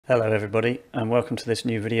Hello everybody and welcome to this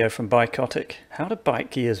new video from Bikotic. How do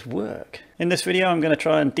bike gears work? In this video I'm going to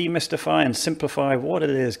try and demystify and simplify what it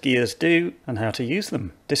is gears do and how to use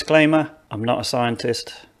them. Disclaimer, I'm not a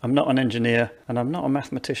scientist, I'm not an engineer, and I'm not a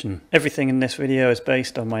mathematician. Everything in this video is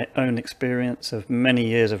based on my own experience of many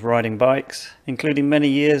years of riding bikes, including many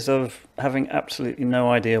years of having absolutely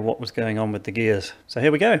no idea what was going on with the gears. So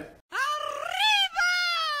here we go.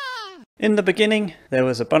 In the beginning, there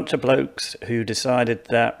was a bunch of blokes who decided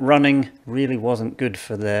that running really wasn't good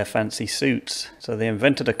for their fancy suits. So they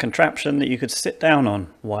invented a contraption that you could sit down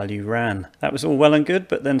on while you ran. That was all well and good,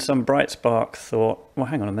 but then some bright spark thought, well,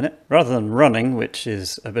 hang on a minute. Rather than running, which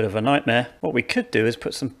is a bit of a nightmare, what we could do is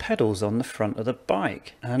put some pedals on the front of the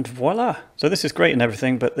bike. And voila! So this is great and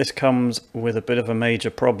everything, but this comes with a bit of a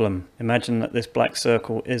major problem. Imagine that this black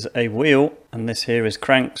circle is a wheel, and this here is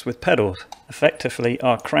cranks with pedals. Effectively,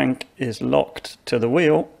 our crank is locked to the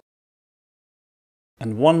wheel,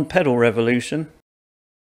 and one pedal revolution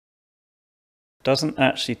doesn't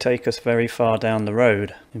actually take us very far down the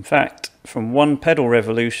road. In fact, from one pedal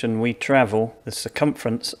revolution we travel the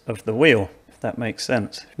circumference of the wheel, if that makes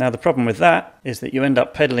sense. Now the problem with that is that you end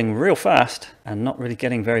up pedaling real fast and not really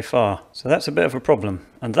getting very far. So that's a bit of a problem.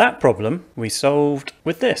 And that problem we solved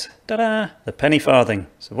with this. Ta-da! The Penny Farthing.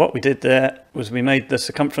 So what we did there was we made the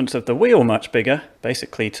circumference of the wheel much bigger,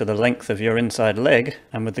 basically to the length of your inside leg.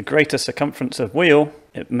 And with the greater circumference of wheel,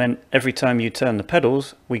 it meant every time you turn the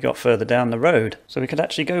pedals, we got further down the road. So we could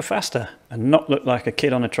actually go faster and not look like a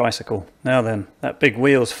kid on a tricycle. Now then, that big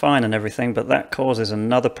wheel's fine and everything, but that causes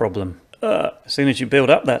another problem. As soon as you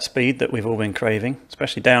build up that speed that we've all been craving,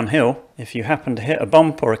 especially downhill, if you happen to hit a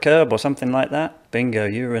bump or a curb or something like that, bingo,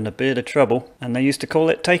 you're in a bit of trouble. And they used to call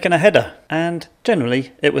it taking a header, and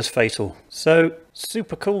generally it was fatal. So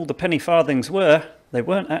super cool the Penny Farthings were, they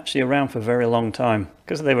weren't actually around for a very long time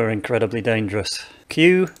because they were incredibly dangerous.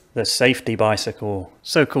 Cue the safety bicycle.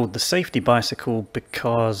 So called the safety bicycle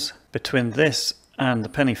because between this and the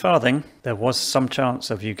Penny Farthing, there was some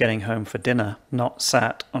chance of you getting home for dinner, not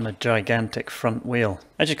sat on a gigantic front wheel.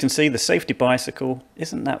 As you can see, the safety bicycle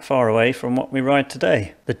isn't that far away from what we ride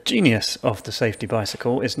today. The genius of the safety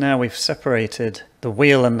bicycle is now we've separated the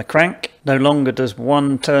wheel and the crank. No longer does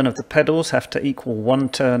one turn of the pedals have to equal one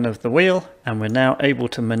turn of the wheel, and we're now able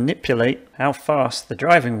to manipulate how fast the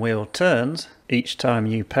driving wheel turns each time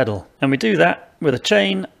you pedal. And we do that with a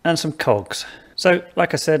chain and some cogs. So,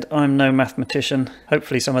 like I said, I'm no mathematician.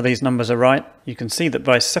 Hopefully some of these numbers are right. You can see that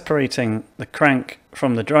by separating the crank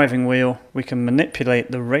from the driving wheel, we can manipulate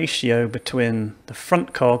the ratio between the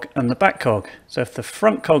front cog and the back cog. So if the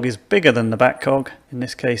front cog is bigger than the back cog, in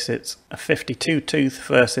this case it's a 52 tooth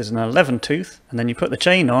versus an 11 tooth, and then you put the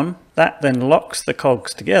chain on, that then locks the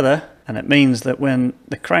cogs together, and it means that when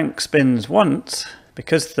the crank spins once,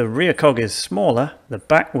 because the rear cog is smaller, the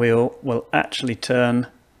back wheel will actually turn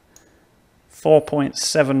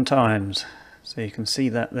 4.7 times. So you can see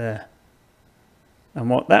that there. And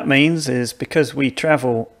what that means is because we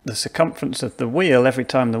travel the circumference of the wheel every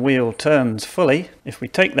time the wheel turns fully, if we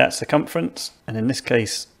take that circumference, and in this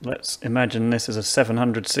case, let's imagine this is a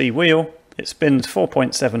 700c wheel, it spins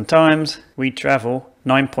 4.7 times, we travel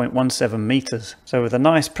 9.17 meters. So with a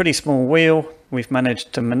nice pretty small wheel, we've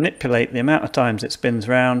managed to manipulate the amount of times it spins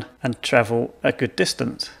round and travel a good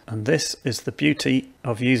distance. And this is the beauty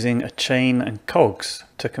of using a chain and cogs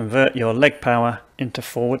to convert your leg power into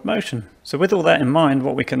forward motion. So with all that in mind,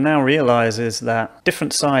 what we can now realize is that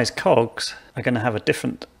different size cogs are going to have a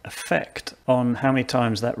different effect on how many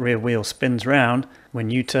times that rear wheel spins round when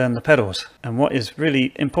you turn the pedals. And what is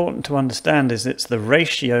really important to understand is it's the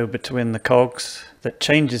ratio between the cogs that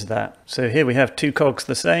changes that. So here we have two cogs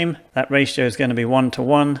the same, that ratio is going to be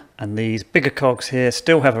 1:1, and these bigger cogs here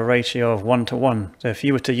still have a ratio of 1:1. So if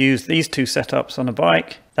you were to use these two setups on a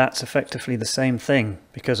bike, that's effectively the same thing,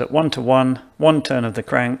 because at 1:1, one turn of the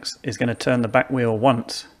cranks is going to turn the back wheel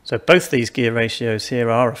once. So both these gear ratios here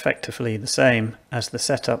are effectively the same as the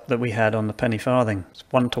setup that we had on the Penny Farthing. It's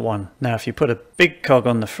 1:1. Now if you put a big cog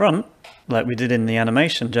on the front, like we did in the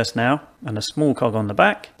animation just now, and a small cog on the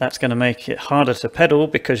back, that's going to make it harder to pedal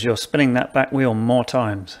because you're spinning that back wheel more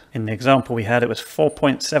times. In the example we had, it was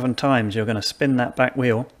 4.7 times you're going to spin that back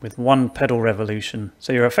wheel with one pedal revolution.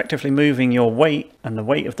 So you're effectively moving your weight and the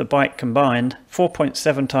weight of the bike combined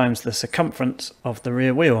 4.7 times the circumference of the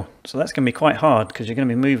rear wheel. So that's going to be quite hard because you're going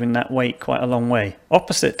to be moving that weight quite a long way.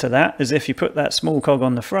 Opposite to that is if you put that small cog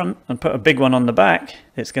on the front and put a big one on the back,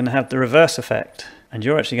 it's going to have the reverse effect. And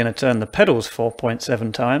you're actually going to turn the pedals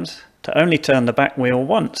 4.7 times to only turn the back wheel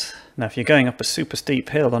once. Now if you're going up a super steep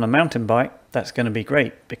hill on a mountain bike, that's going to be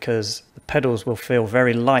great because the pedals will feel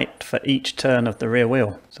very light for each turn of the rear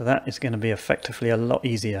wheel. So that is going to be effectively a lot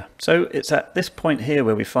easier. So it's at this point here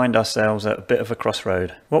where we find ourselves at a bit of a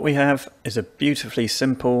crossroad. What we have is a beautifully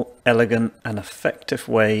simple, elegant and effective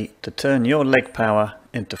way to turn your leg power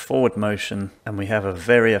into forward motion, and we have a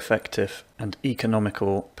very effective and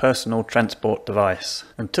economical personal transport device.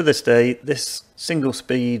 And to this day, this single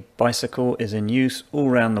speed bicycle is in use all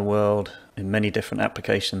around the world in many different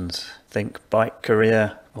applications. Think bike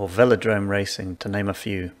career or velodrome racing, to name a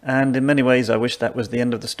few. And in many ways I wish that was the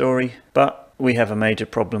end of the story, but we have a major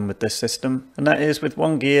problem with this system, and that is with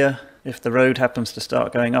one gear. If the road happens to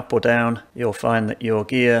start going up or down, you'll find that your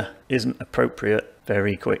gear isn't appropriate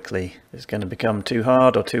very quickly. It's going to become too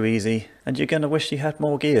hard or too easy, and you're going to wish you had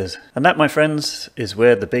more gears. And that, my friends, is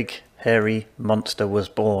where the big hairy monster was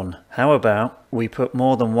born. How about we put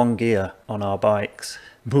more than one gear on our bikes?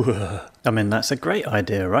 I mean, that's a great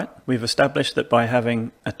idea, right? We've established that by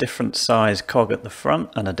having a different size cog at the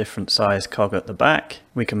front and a different size cog at the back,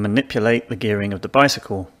 we can manipulate the gearing of the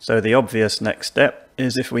bicycle. So the obvious next step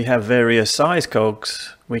is, if we have various size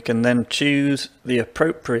cogs, we can then choose the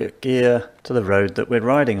appropriate gear to the road that we're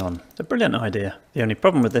riding on. It's a brilliant idea. The only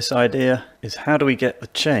problem with this idea is, how do we get the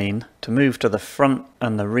chain to move to the front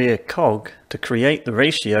and the rear cog to create the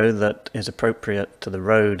ratio that is appropriate to the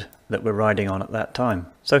road that we're riding on at that time?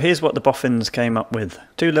 So here's what the boffins came up with.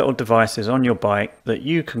 Two little devices on your bike that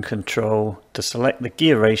you can control to select the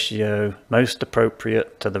gear ratio most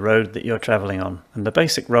appropriate to the road that you're traveling on. And the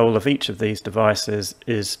basic role of each of these devices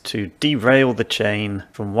is to derail the chain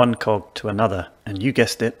from one cog to another. And you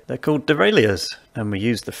guessed it, they're called derailleurs. And we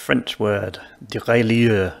use the French word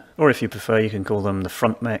derailleur, or if you prefer, you can call them the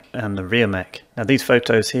front mech and the rear mech. Now these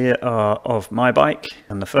photos here are of my bike,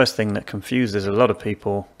 and the first thing that confuses a lot of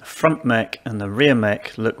people, the front mech and the rear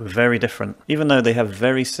mech look very different, even though they have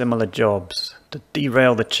very similar jobs to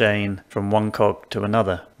derail the chain from one cog to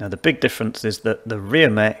another. Now the big difference is that the rear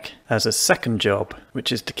mech has a second job,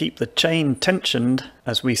 which is to keep the chain tensioned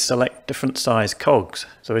as we select different size cogs.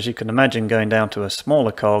 So as you can imagine, going down to a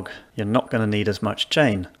smaller cog, you're not going to need as much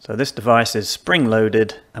chain. So this device is spring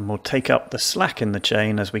loaded and will take up the slack in the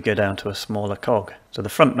chain as we go down to a smaller cog. So the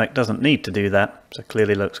front mech doesn't need to do that, so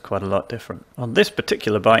clearly looks quite a lot different. On this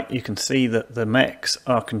particular bike, you can see that the mechs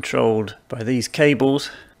are controlled by these cables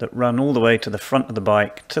that run all the way to the front of the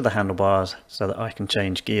bike to the handlebars, so that I can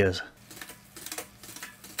change gears.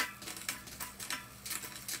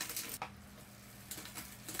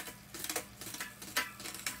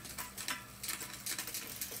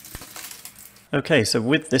 Okay, so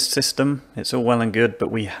with this system, it's all well and good, but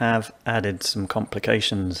we have added some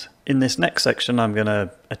complications. In this next section, I'm going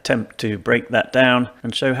to attempt to break that down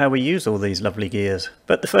and show how we use all these lovely gears.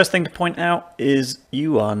 But the first thing to point out is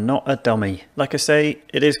you are not a dummy. Like I say,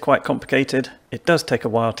 it is quite complicated. It does take a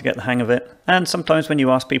while to get the hang of it. And sometimes when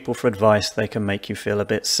you ask people for advice, they can make you feel a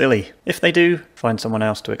bit silly. If they do, find someone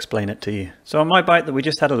else to explain it to you. So on my bike that we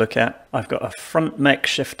just had a look at, I've got a front mech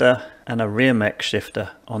shifter and a rear mech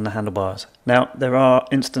shifter on the handlebars. Now, there are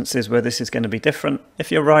instances where this is going to be different.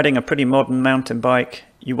 If you're riding a pretty modern mountain bike,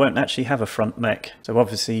 you won't actually have a front mech. So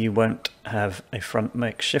obviously you won't have a front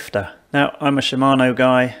mech shifter. Now, I'm a Shimano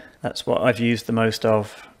guy. That's what I've used the most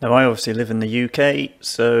of. Now, I obviously live in the UK,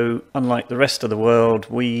 so unlike the rest of the world,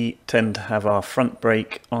 we tend to have our front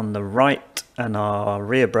brake on the right and our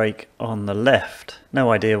rear brake on the left.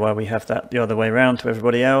 No idea why we have that the other way around to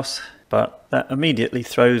everybody else, but that immediately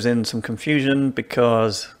throws in some confusion,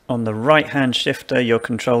 because on the right hand shifter you're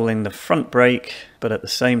controlling the front brake, but at the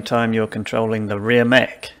same time you're controlling the rear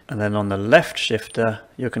mech. And then on the left shifter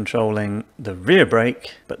you're controlling the rear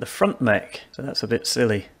brake but the front mech, so that's a bit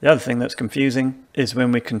silly. The other thing that's confusing is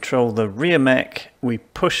when we control the rear mech, we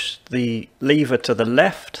push the lever to the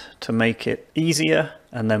left to make it easier,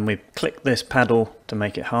 and then we click this paddle to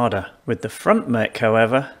make it harder. With the front mech,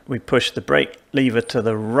 however, we push the brake lever to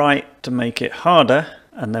the right to make it harder,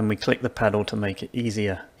 and then we click the paddle to make it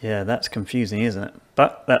easier. Yeah, that's confusing, isn't it?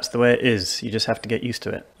 But that's the way it is. You just have to get used to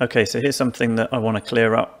it. Okay, so here's something that I want to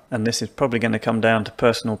clear up, and this is probably going to come down to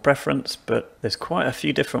personal preference, but there's quite a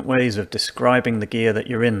few different ways of describing the gear that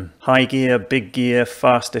you're in. High gear, big gear,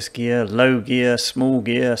 fastest gear, low gear, small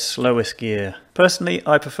gear, slowest gear. Personally,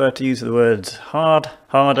 I prefer to use the words hard,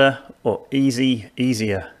 harder, or easy,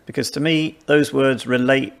 easier, because to me those words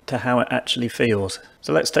relate to how it actually feels.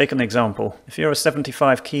 So let's take an example. If you're a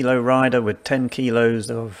 75 kilo rider with 10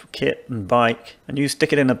 kilos of kit and bike, and you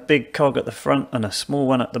stick it in a big cog at the front and a small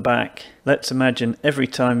one at the back, let's imagine every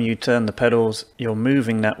time you turn the pedals, you're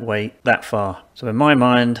moving that weight that far. So in my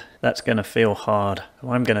mind, that's going to feel hard.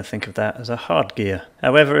 So I'm going to think of that as a hard gear.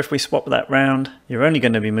 However, if we swap that round, you're only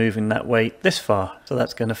going to be moving that weight this far. So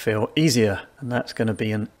that's going to feel easier, and that's going to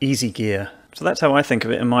be an easy gear. So that's how I think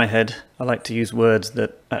of it in my head. I like to use words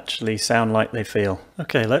that actually sound like they feel.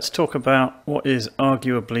 Okay, let's talk about what is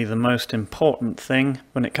arguably the most important thing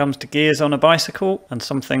when it comes to gears on a bicycle, and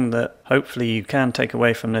something that hopefully you can take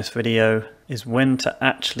away from this video is when to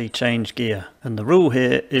actually change gear. And the rule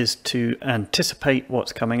here is to anticipate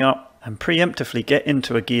what's coming up and preemptively get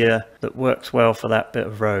into a gear that works well for that bit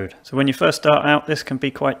of road. So when you first start out, this can be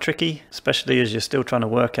quite tricky, especially as you're still trying to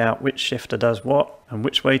work out which shifter does what and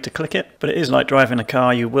which way to click it. But it is like driving a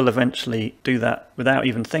car. You will eventually do that without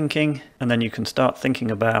even thinking, and then you can start thinking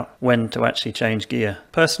about when to actually change gear.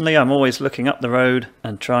 Personally, I'm always looking up the road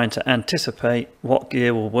and trying to anticipate what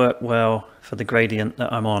gear will work well for the gradient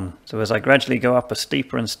that I'm on. So as I gradually go up a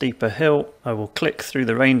steeper and steeper hill, I will click through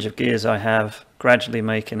the range of gears I have, gradually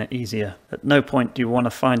making it easier. At no point do you want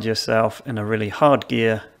to find yourself in a really hard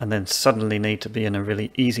gear and then suddenly need to be in a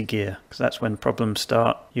really easy gear, because that's when problems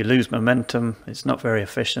start. You lose momentum, it's not very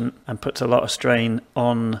efficient, and puts a lot of strain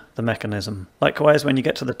on the mechanism. Likewise, when you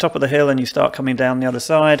get to the top of the hill and you start coming down the other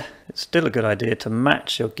side, it's still a good idea to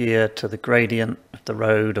match your gear to the gradient of the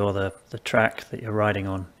road or the track that you're riding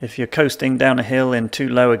on. If you're coasting down a hill in too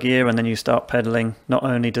low a gear and then you start pedaling, not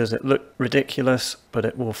only does it look ridiculous, but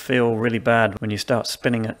it will feel really bad when you start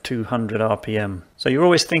spinning at 200 RPM. So you're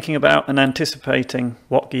always thinking about and anticipating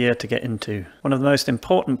what gear to get into. One of the most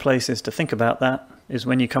important places to think about that is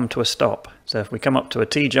when you come to a stop. So if we come up to a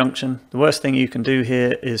T-junction, the worst thing you can do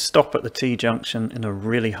here is stop at the T-junction in a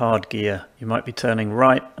really hard gear. You might be turning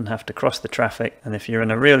right and have to cross the traffic, and if you're in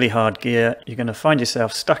a really hard gear, you're going to find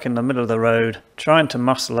yourself stuck in the middle of the road trying to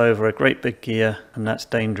muscle over a great big gear, and that's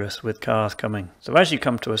dangerous with cars coming. So as you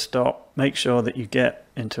come to a stop, make sure that you get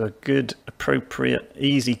into a good, appropriate,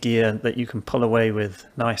 easy gear that you can pull away with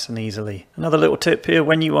nice and easily. Another little tip here,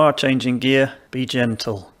 when you are changing gear, be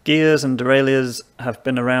gentle. Gears and derailleurs have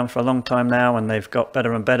been around for a long time now, and they've got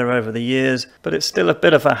better and better over the years, but it's still a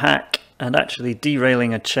bit of a hack, and actually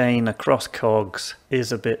derailing a chain across cogs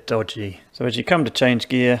is a bit dodgy. So as you come to change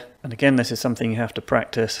gear, and again this is something you have to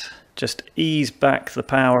practice, just ease back the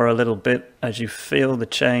power a little bit as you feel the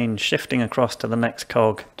chain shifting across to the next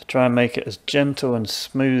cog to try and make it as gentle and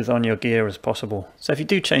smooth on your gear as possible. So if you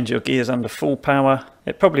do change your gears under full power,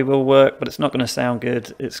 it probably will work, but it's not going to sound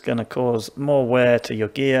good. It's going to cause more wear to your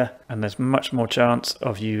gear, and there's much more chance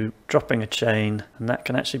of you dropping a chain, and that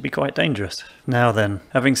can actually be quite dangerous. Now then,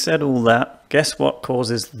 having said all that, guess what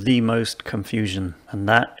causes the most confusion? And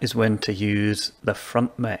that is when to use the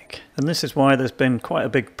front mech. And this is why there's been quite a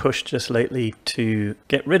big push just lately to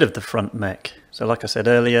get rid of the front mech. So like I said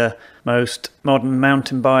earlier, most modern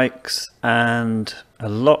mountain bikes and a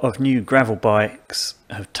lot of new gravel bikes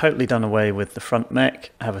have totally done away with the front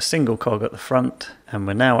mech, have a single cog at the front, and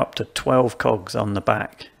we're now up to 12 cogs on the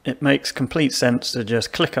back. It makes complete sense to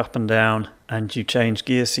just click up and down and you change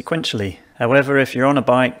gears sequentially. However, if you're on a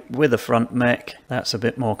bike with a front mech, that's a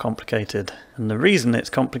bit more complicated. And the reason it's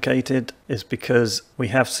complicated is because we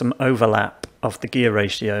have some overlap of the gear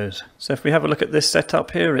ratios. So if we have a look at this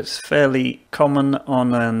setup here, it's fairly common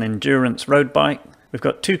on an endurance road bike. We've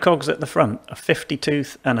got two cogs at the front, a 50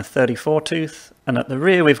 tooth and a 34 tooth. And at the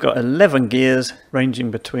rear, we've got 11 gears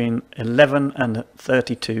ranging between 11 and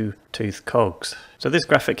 32 tooth cogs. So this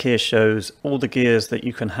graphic here shows all the gears that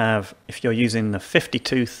you can have if you're using the 50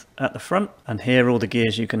 tooth at the front, and here all the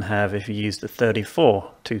gears you can have if you use the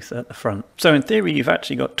 34 tooth at the front. So in theory, you've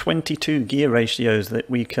actually got 22 gear ratios that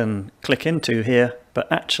we can click into here, but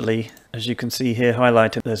actually, as you can see here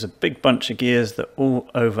highlighted, there's a big bunch of gears that all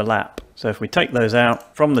overlap. So if we take those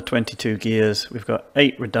out from the 22 gears, we've got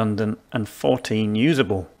 8 redundant and 14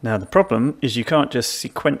 usable. Now the problem is you can't just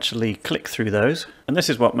sequentially click through those, and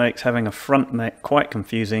this is what makes having a front mech quite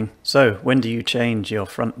confusing. So when do you change your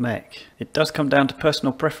front mech? It does come down to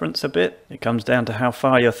personal preference a bit. It comes down to how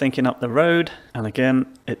far you're thinking up the road, and again,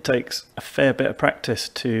 it takes a fair bit of practice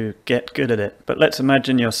to get good at it. But let's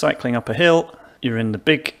imagine you're cycling up a hill, you're in the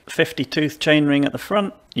big 50 tooth chainring at the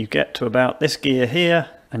front, you get to about this gear here,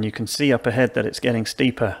 and you can see up ahead that it's getting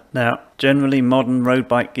steeper. Now, generally modern road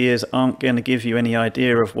bike gears aren't going to give you any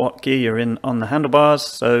idea of what gear you're in on the handlebars,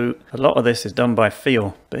 so a lot of this is done by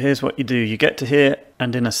feel. But here's what you do. You get to here,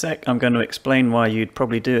 and in a sec I'm going to explain why you'd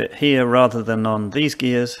probably do it here rather than on these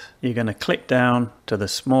gears. You're going to click down to the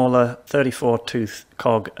smaller 34 tooth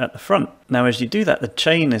cog at the front. Now as you do that, the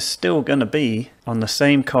chain is still going to be on the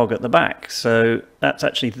same cog at the back, so that's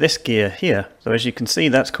actually this gear here. So as you can see,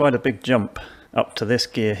 that's quite a big jump up to this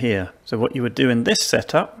gear here. So what you would do in this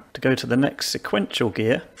setup to go to the next sequential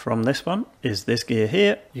gear from this one is this gear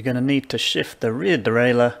here. You're going to need to shift the rear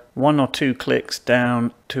derailleur 1 or 2 clicks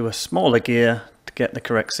down to a smaller gear to get the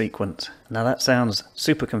correct sequence. Now that sounds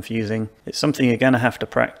super confusing. It's something you're going to have to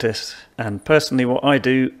practice, and personally what I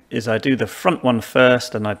do is I do the front one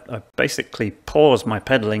first, and I basically pause my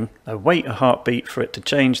pedaling. I wait a heartbeat for it to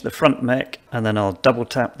change the front mech, and then I'll double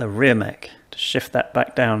tap the rear mech to shift that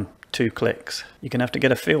back down 2 clicks. You're going to have to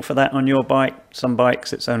get a feel for that on your bike. Some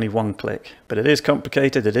bikes it's only 1 click, but it is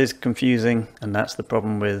complicated, it is confusing, and that's the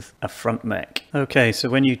problem with a front mech. Okay, so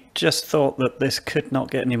when you just thought that this could not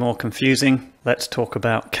get any more confusing, let's talk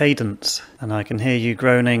about cadence. And I can hear you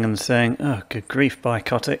groaning and saying, oh good grief,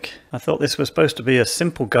 Bikotic, I thought this was supposed to be a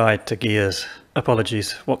simple guide to gears.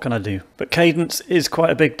 Apologies, what can I do? But cadence is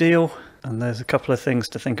quite a big deal, and there's a couple of things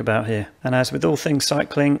to think about here. And as with all things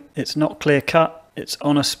cycling, it's not clear cut. It's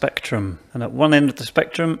on a spectrum, and at one end of the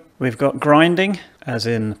spectrum we've got grinding, as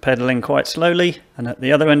in pedaling quite slowly, and at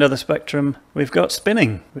the other end of the spectrum we've got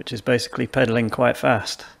spinning, which is basically pedaling quite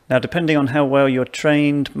fast. Now depending on how well you're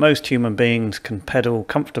trained, most human beings can pedal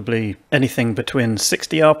comfortably anything between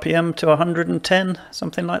 60 RPM to 110,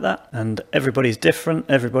 something like that. And everybody's different,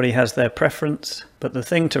 everybody has their preference. But the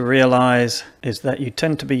thing to realize is that you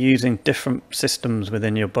tend to be using different systems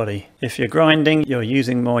within your body. If you're grinding, you're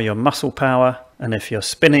using more your muscle power, and if you're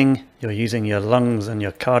spinning, you're using your lungs and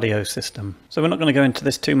your cardio system. So we're not going to go into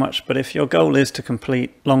this too much, but if your goal is to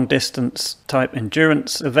complete long distance type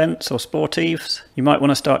endurance events or sportives, you might want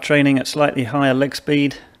to start training at slightly higher leg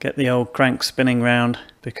speed, get the old crank spinning round,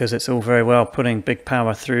 because it's all very well putting big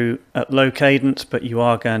power through at low cadence, but you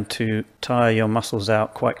are going to tire your muscles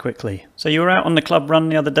out quite quickly. So you were out on the club run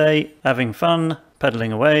the other day, having fun,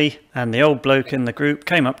 pedaling away, and the old bloke in the group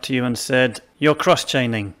came up to you and said, "You're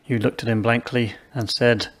cross-chaining." You looked at him blankly and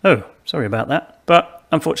said, "Oh, sorry about that." But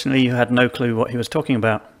unfortunately you had no clue what he was talking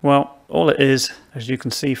about. Well, all it is, as you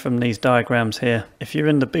can see from these diagrams here, if you're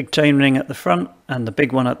in the big chain ring at the front and the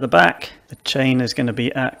big one at the back, the chain is going to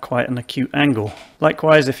be at quite an acute angle.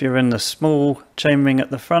 Likewise, if you're in the small chain ring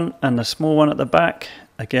at the front and the small one at the back,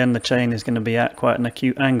 again the chain is going to be at quite an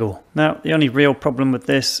acute angle. Now the only real problem with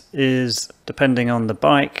this is, depending on the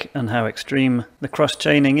bike and how extreme the cross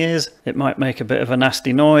chaining is, it might make a bit of a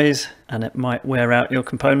nasty noise and it might wear out your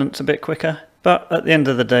components a bit quicker. But at the end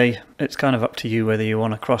of the day, it's kind of up to you whether you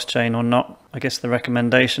want to cross chain or not. I guess the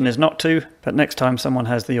recommendation is not to, but next time someone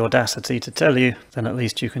has the audacity to tell you, then at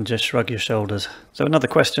least you can just shrug your shoulders. So another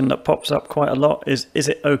question that pops up quite a lot is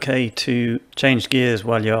it okay to change gears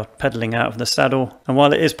while you're pedaling out of the saddle? And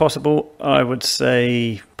while it is possible, I would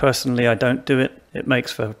say personally I don't do it. It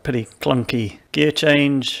makes for a pretty clunky gear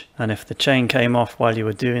change, and if the chain came off while you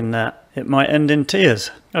were doing that, it might end in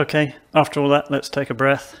tears. Okay, after all that, let's take a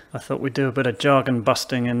breath. I thought we'd do a bit of jargon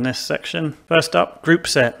busting in this section. First up, group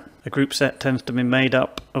set. A group set tends to be made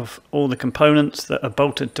up of all the components that are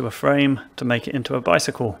bolted to a frame to make it into a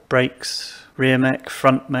bicycle. Brakes, rear mech,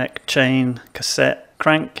 front mech, chain, cassette,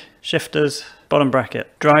 crank, shifters, bottom bracket,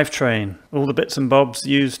 drivetrain, all the bits and bobs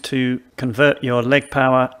used to convert your leg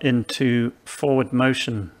power into forward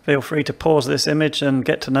motion. Feel free to pause this image and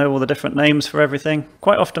get to know all the different names for everything.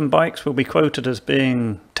 Quite often bikes will be quoted as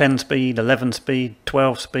being 10 speed, 11 speed,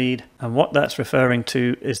 12 speed, and what that's referring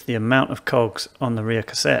to is the amount of cogs on the rear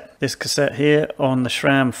cassette. This cassette here on the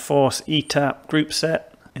SRAM Force ETAP group set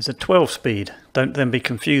is a 12 speed. Don't then be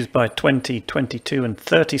confused by 20, 22 and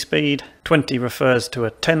 30 speed. 20 refers to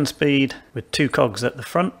a 10 speed with 2 cogs at the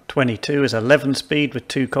front. 22 is 11 speed with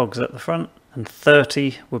 2 cogs at the front. And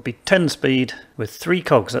 30 would be 10 speed with 3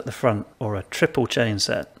 cogs at the front, or a triple chain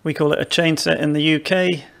set. We call it a chain set in the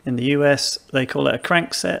UK. In the US they call it a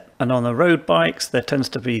crank set, and on the road bikes there tends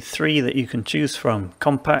to be 3 that you can choose from: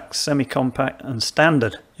 compact, semi-compact and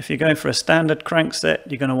standard. If you're going for a standard crank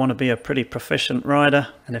set, you're going to want to be a pretty proficient rider,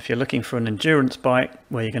 and if you're looking for an endurance bike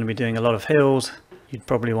where you're going to be doing a lot of hills, you'd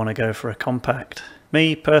probably want to go for a compact.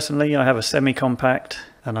 Me personally, I have a semi-compact,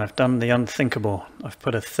 and I've done the unthinkable. I've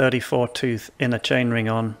put a 34 tooth inner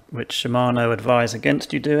chainring on, which Shimano advise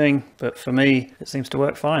against you doing, but for me it seems to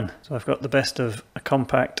work fine. So I've got the best of a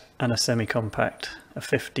compact and a semi-compact. a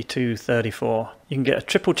 5234. You can get a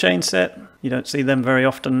triple chain set. You don't see them very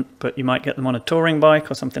often, but you might get them on a touring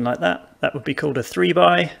bike or something like that. That would be called a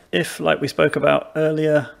 3-by. If, like we spoke about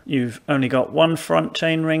earlier, you've only got one front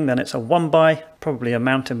chain ring, then it's a 1-by, probably a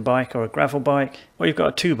mountain bike or a gravel bike. Or you've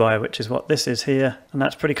got a 2-by, which is what this is here, and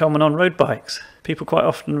that's pretty common on road bikes. People quite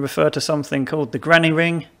often refer to something called the granny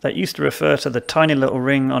ring. That used to refer to the tiny little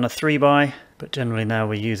ring on a 3-by, but generally now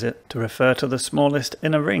we use it to refer to the smallest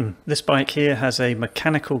inner ring. This bike here has a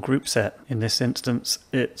mechanical group set. In this instance,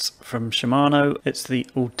 it's from Shimano. It's the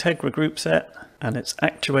Ultegra group set, and it's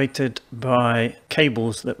actuated by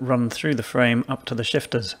cables that run through the frame up to the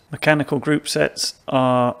shifters. Mechanical group sets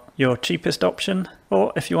are your cheapest option,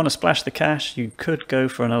 or if you want to splash the cash, you could go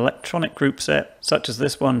for an electronic group set, such as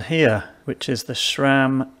this one here, which is the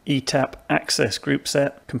SRAM ETAP Access group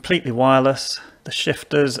set, completely wireless. The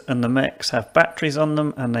shifters and the mechs have batteries on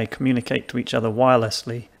them and they communicate to each other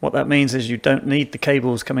wirelessly. What that means is you don't need the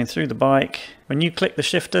cables coming through the bike. When you click the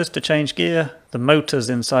shifters to change gear, the motors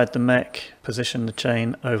inside the mech position the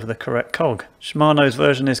chain over the correct cog. Shimano's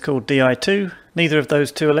version is called Di2. Neither of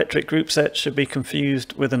those two electric group sets should be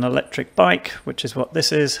confused with an electric bike, which is what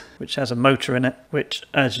this is, which has a motor in it, which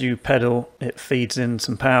as you pedal, it feeds in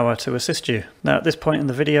some power to assist you. Now at this point in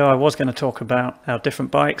the video, I was going to talk about how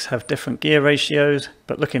different bikes have different gear ratios,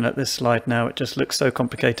 but looking at this slide now, it just looks so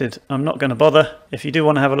complicated. I'm not going to bother. If you do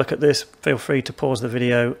want to have a look at this, feel free to pause the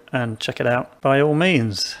video and check it out by all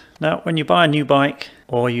means. Now, when you buy a new bike,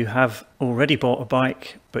 or you have already bought a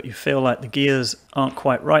bike, but you feel like the gears aren't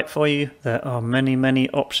quite right for you, there are many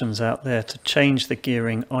options out there to change the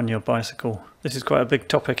gearing on your bicycle. This is quite a big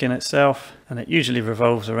topic in itself, and it usually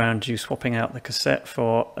revolves around you swapping out the cassette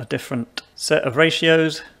for a different set of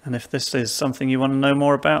ratios. And if this is something you want to know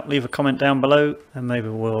more about, leave a comment down below and maybe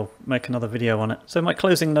we'll make another video on it. So my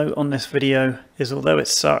closing note on this video is, although it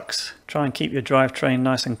sucks, try and keep your drivetrain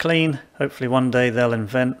nice and clean. Hopefully one day they'll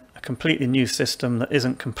invent a completely new system that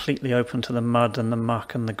isn't completely open to the mud and the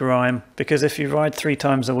muck and the grime, because if you ride 3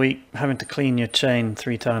 times a week, having to clean your chain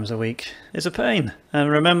 3 times a week is a pain.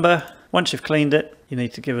 And remember, once you've cleaned it, you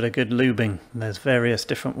need to give it a good lubing. And there's various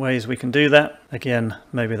different ways we can do that. Again,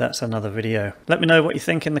 maybe that's another video. Let me know what you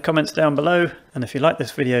think in the comments down below, and if you like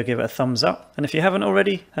this video, give it a thumbs up, and if you haven't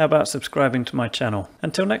already, how about subscribing to my channel?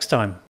 Until next time.